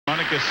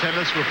Monica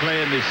Seles will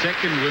play in the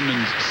second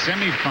women's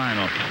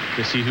semi-final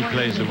to see who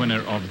plays the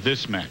winner of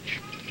this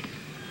match.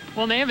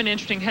 Well, they have an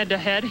interesting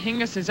head-to-head.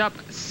 Hingis is up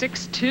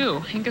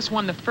 6-2. Hingis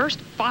won the first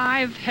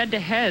 5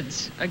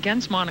 head-to-heads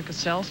against Monica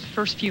Seles.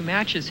 First few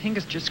matches,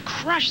 Hingis just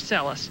crushed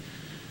Seles.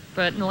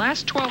 But in the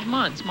last 12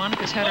 months,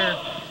 Monica's had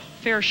her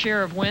fair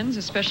share of wins,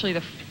 especially the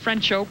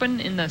French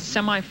Open in the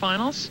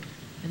semifinals,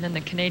 and then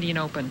the Canadian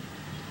Open.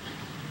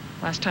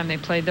 Last time they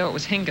played, though, it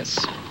was Hingis.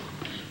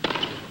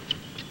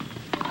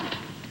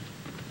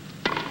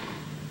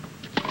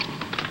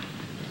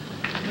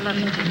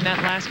 And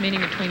that last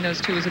meeting between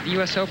those two was at the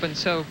U.S. Open.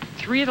 So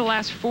 3 of the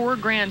last 4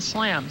 Grand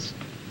Slams,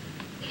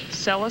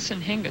 Seles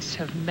and Hingis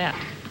have met.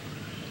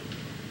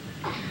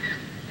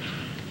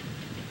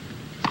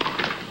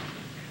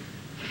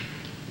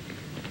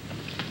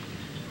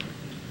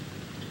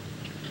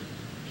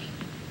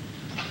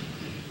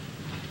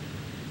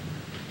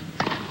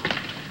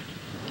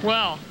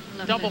 Well,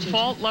 double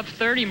fault, love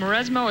 30.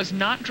 Mauresmo has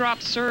not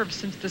dropped serve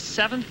since the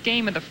 7th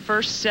game of the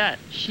first set.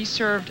 She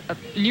served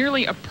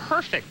nearly a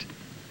perfect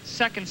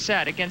second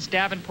set against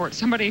Davenport,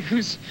 somebody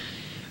who's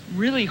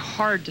really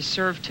hard to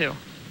serve to.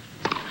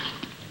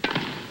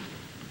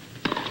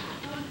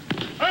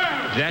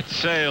 That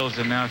sails,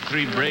 and now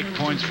 3 break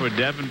points for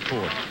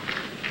Davenport.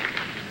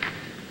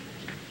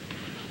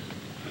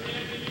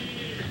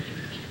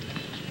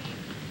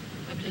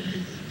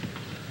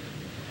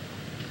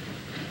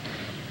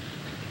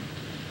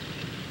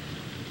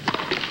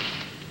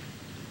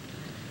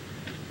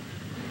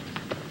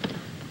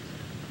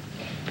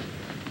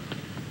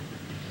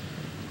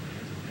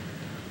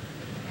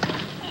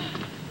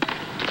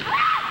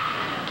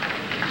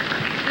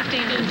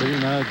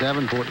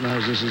 Davenport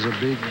knows this is a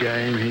big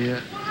game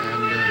here,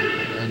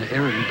 and an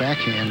errant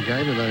backhand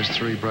gave her those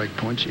 3 break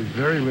points. You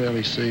very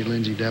rarely see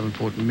Lindsay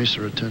Davenport miss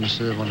a return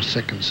serve on a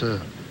second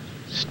serve.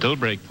 Still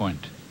break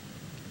point.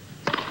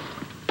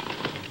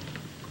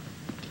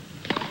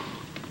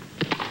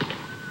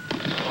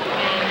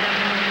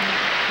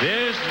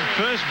 There's the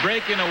first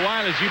break in a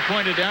while, as you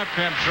pointed out,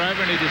 Pam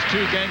Shriver, and it is 2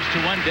 games to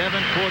 1.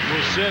 Davenport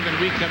will serve, and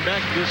we come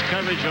back to this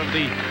coverage of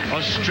the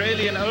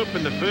Australian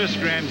Open, the first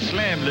Grand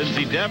Slam.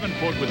 Lindsay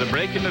Davenport with a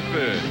break in the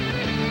third.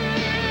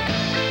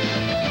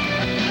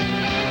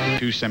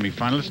 2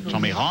 semi-finalists,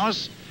 Tommy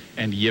Haas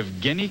and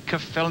Yevgeny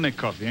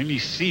Kafelnikov, the only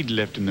seed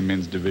left in the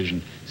men's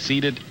division,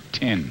 seeded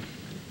 10.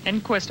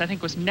 Enquist, I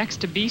think, was next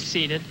to be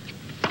seeded.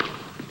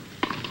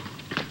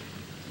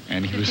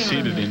 And he was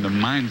seated in the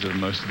minds of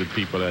most of the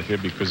people out here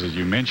because, as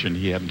you mentioned,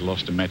 he hadn't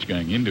lost a match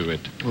going into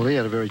it. Well, he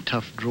had a very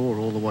tough draw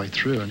all the way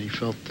through, and he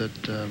felt that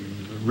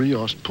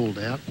Rios pulled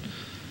out.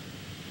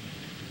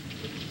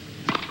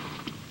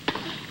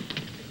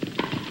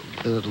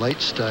 At a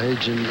late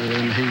stage,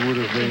 and he would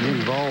have been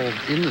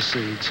involved in the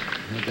seeds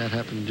had that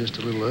happened just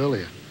a little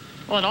earlier.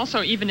 Well, and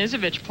also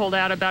Ivanisevic pulled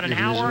out about an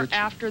hour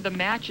after the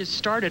matches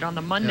started on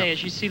the Monday. Yep.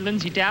 As you see,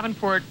 Lindsay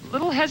Davenport,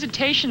 little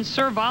hesitation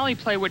serve volley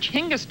play, which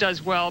Hingis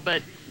does well,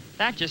 but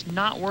that just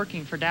not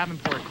working for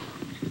Davenport.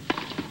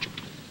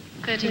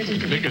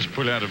 The biggest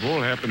pullout of all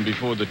happened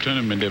before the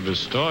tournament ever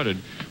started,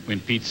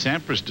 when Pete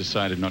Sampras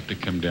decided not to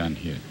come down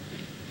here.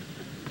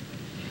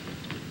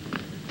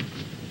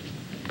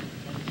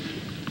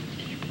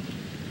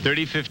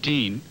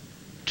 (30-15),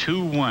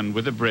 2-1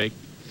 with a break,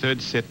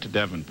 third set to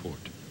Davenport.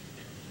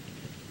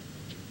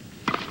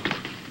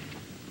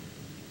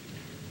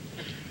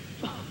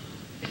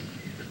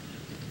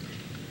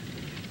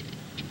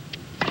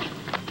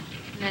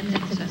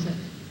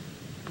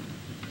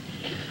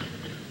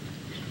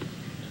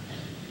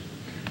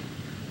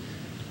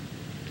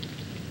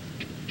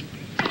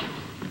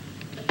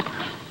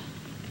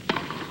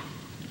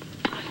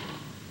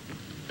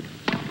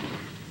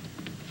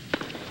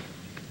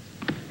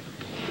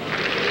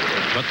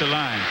 Got the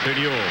line,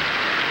 30 all.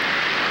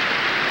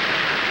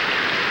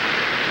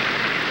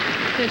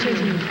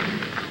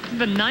 13.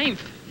 The 9th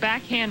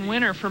backhand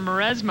winner for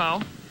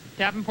Mauresmo.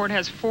 Davenport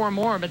has 4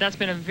 more, but that's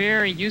been a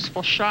very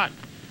useful shot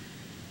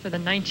for the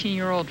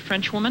 19-year-old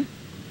Frenchwoman.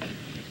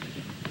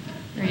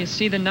 There you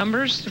see the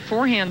numbers, the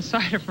forehand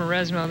side of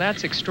Mauresmo.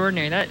 That's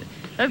extraordinary.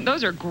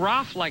 Those are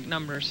Groff-like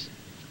numbers.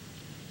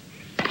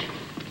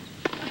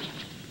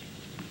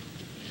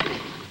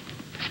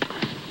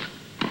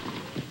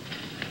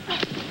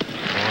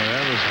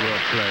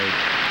 Played.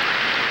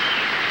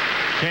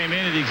 Came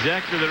in at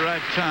exactly the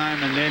right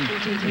time, and then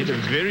hit a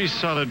very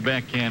solid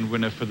backhand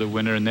winner for the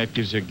winner, and that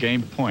gives a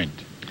game point.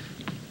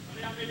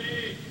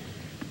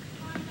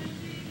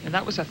 And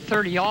that was a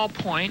 30-all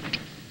point,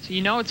 so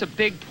you know it's a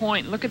big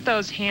point. Look at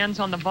those hands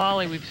on the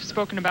volley. We've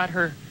spoken about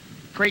her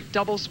great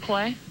doubles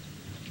play.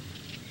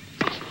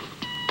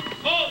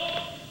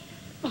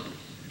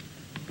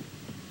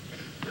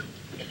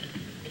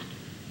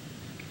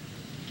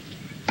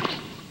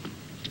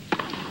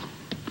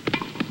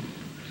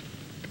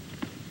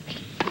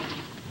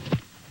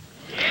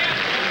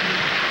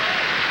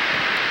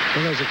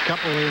 Well, there's a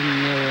couple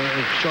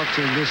of shots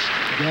in this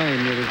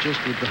game that are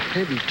just with the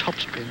heavy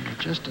topspin,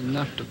 just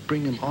enough to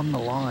bring them on the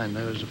line.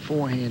 There was a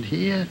forehand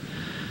here,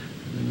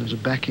 and then there's a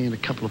backhand a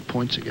couple of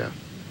points ago.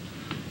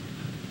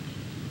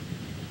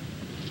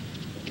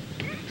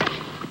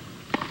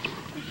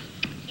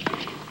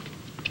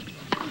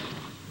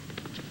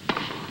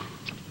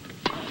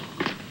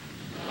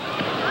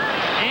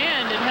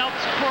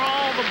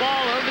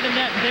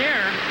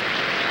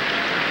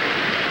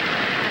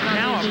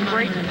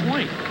 break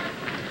point.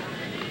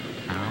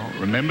 Now,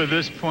 remember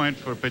this point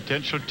for a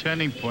potential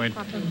turning point.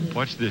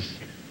 Watch this.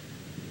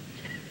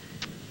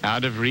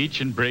 Out of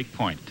reach and break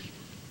point.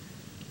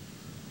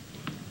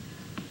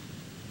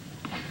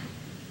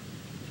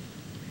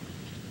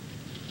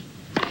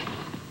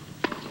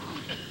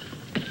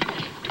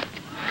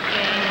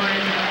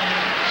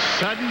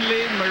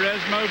 Suddenly,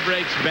 Mauresmo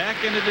breaks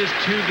back into this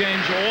 2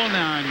 games all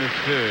now in the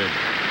third.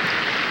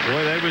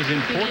 Boy, that was an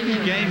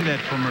important game that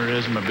for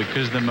Mauresmo,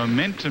 because the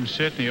momentum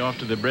certainly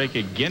after the break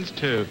against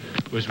her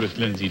was with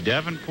Lindsay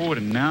Davenport,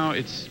 and now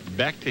it's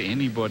back to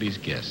anybody's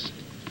guess.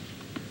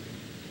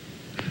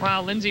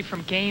 Wow, Lindsay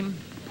from game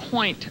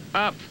point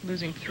up,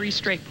 losing 3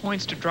 straight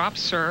points to drop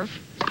serve.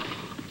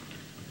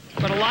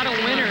 But a lot of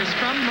winners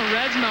from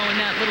Mauresmo in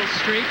that little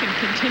streak, and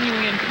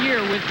continuing in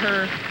here with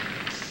her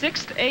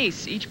 6th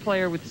ace, each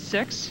player with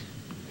 6.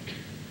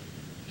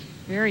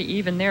 Very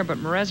even there, but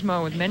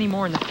Mauresmo with many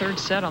more in the 3rd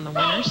set on the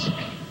winners.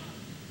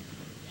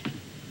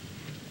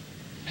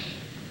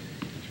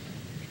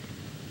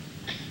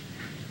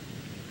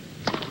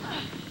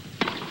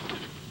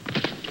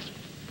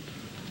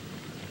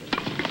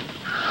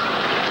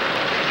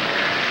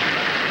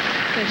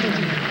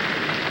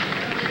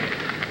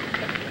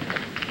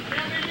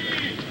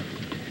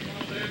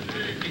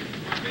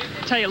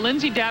 I tell you,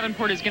 Lindsay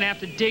Davenport is going to have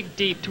to dig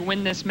deep to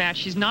win this match.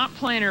 She's not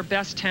playing her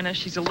best tennis.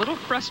 She's a little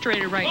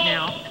frustrated right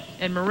now.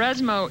 And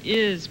Mauresmo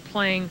is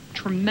playing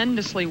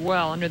tremendously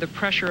well under the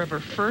pressure of her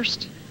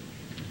first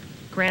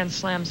Grand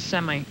Slam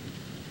semi.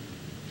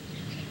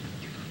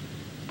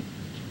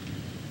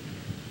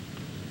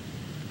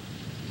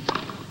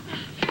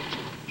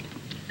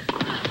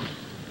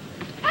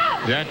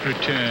 That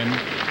return,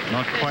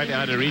 not quite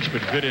out of reach,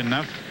 but good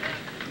enough.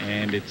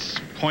 And it's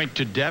point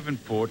to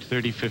Davenport,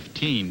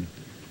 30-15.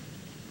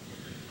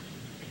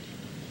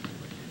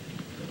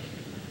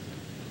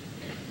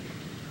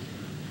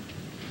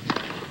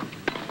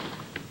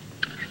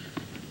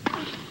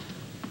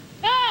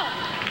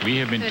 We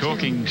have been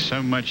talking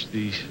so much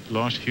these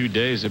last few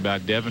days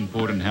about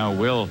Davenport and how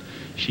well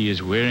she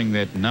is wearing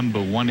that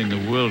 #1 in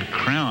the world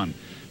crown,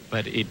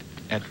 but it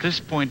at this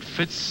point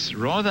fits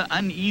rather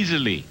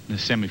uneasily in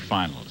the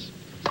semifinals.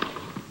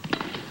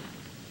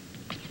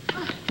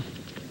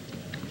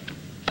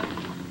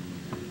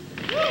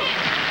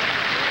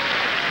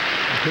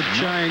 Good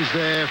change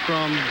there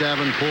from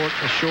Davenport.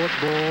 A short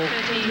ball.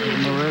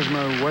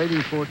 Mauresmo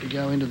waiting for it to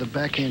go into the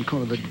backhand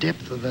corner. The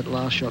depth of that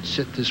last shot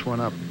set this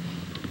one up.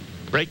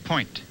 Break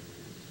point.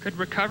 Good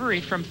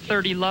recovery from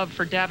 30 love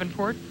for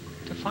Davenport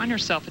to find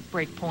herself at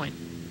break point.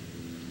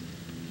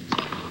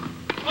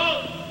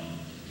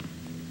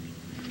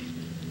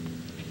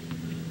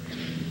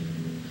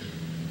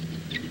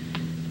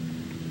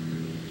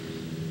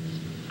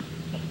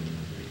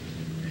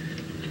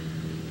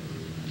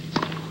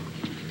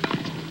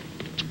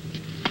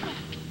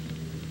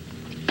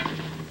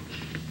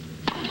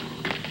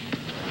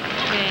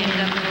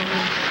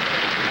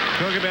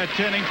 Talk about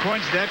turning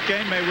points. That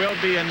game may well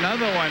be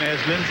another one as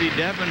Lindsay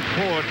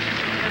Davenport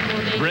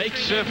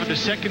breaks serve for the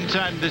 2nd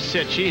time this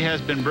set. She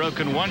has been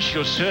broken once.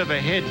 She'll serve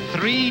ahead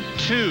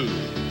 3-2.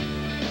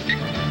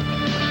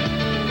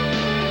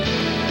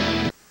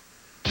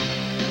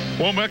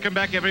 Warm welcome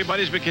back,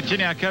 everybody, as we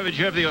continue our coverage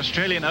here of the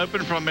Australian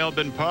Open from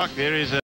Melbourne Park. There is a